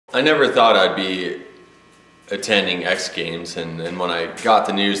I never thought I'd be attending X Games, and when I got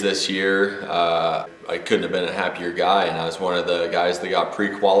the news this year, I couldn't have been a happier guy, and I was one of the guys that got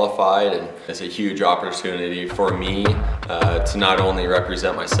pre-qualified, and it's a huge opportunity for me to not only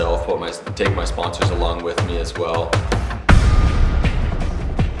represent myself, but take my sponsors along with me as well.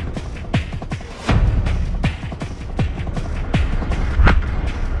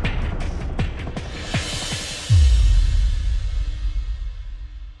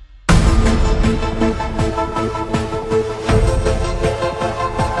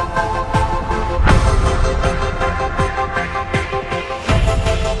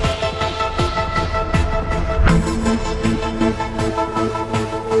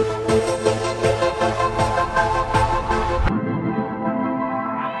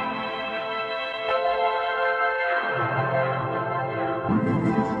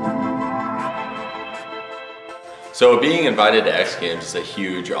 So being invited to X Games is a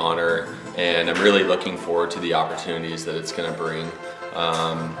huge honor, and I'm really looking forward to the opportunities that it's going to bring.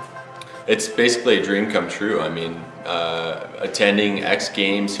 It's basically a dream come true. I mean, attending X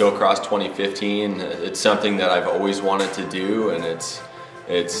Games Hillcross 2015, it's something that I've always wanted to do, and it's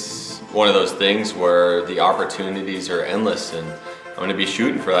one of those things where the opportunities are endless, and I'm going to be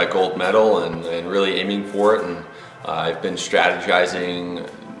shooting for that gold medal and really aiming for it. And I've been strategizing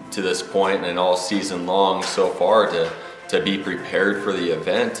to this point and all season long so far to be prepared for the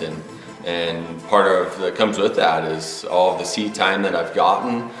event, and part of that comes with that is all of the seat time that I've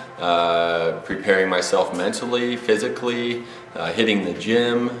gotten, preparing myself mentally, physically, hitting the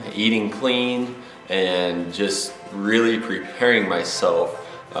gym, eating clean, and just really preparing myself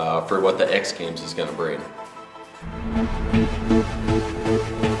for what the X Games is going to bring.